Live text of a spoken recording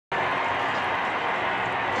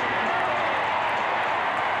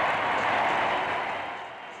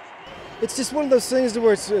It's just one of those things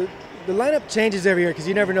where the lineup changes every year because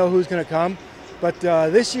you never know who's going to come. But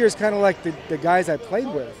this year is kind of like the guys I played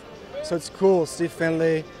with. So it's cool. Steve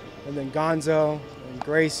Finley, and then Gonzo, and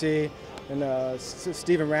Gracie, and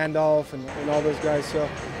Steven Randolph, and all those guys. So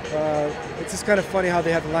it's just kind of funny how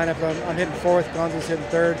they have the lineup. I'm hitting fourth, Gonzo's hitting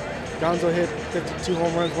third. Gonzo hit 52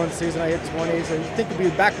 home runs one season, I hit 20. So you think it'd be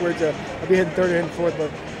backwards, I'd be hitting third or hitting fourth. But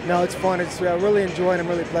no, it's fun. It's really enjoying. I'm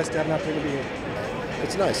really blessed to have an opportunity to be here.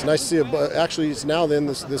 It's nice to see it. Actually, it's now then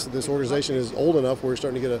this organization is old enough where we're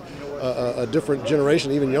starting to get a different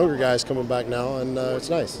generation, even younger guys coming back now, and it's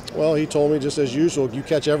nice. Well, he told me, just as usual, you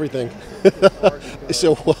catch everything. He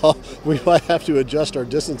said, well, we might have to adjust our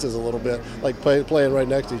distances a little bit, like playing right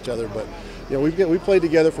next to each other. But you know, we played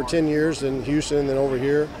together for 10 years in Houston and then over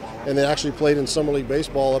here, and then actually played in Summer League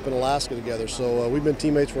baseball up in Alaska together. So we've been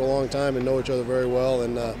teammates for a long time and know each other very well,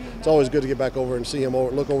 and it's always good to get back over and see him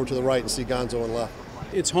look over to the right and see Gonzo and left.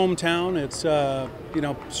 It's hometown. It's you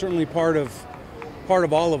know, certainly part of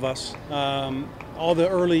all of us. All the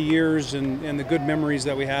early years and the good memories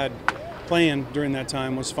that we had playing during that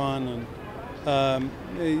time was fun, and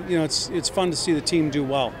you know, it's fun to see the team do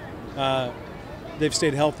well. They've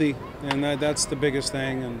stayed healthy, and that's the biggest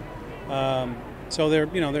thing. And so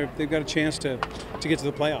they've got a chance to get to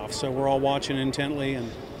the playoffs. So we're all watching intently,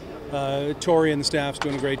 and Tori and the staff's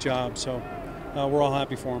doing a great job. So we're all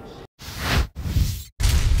happy for them.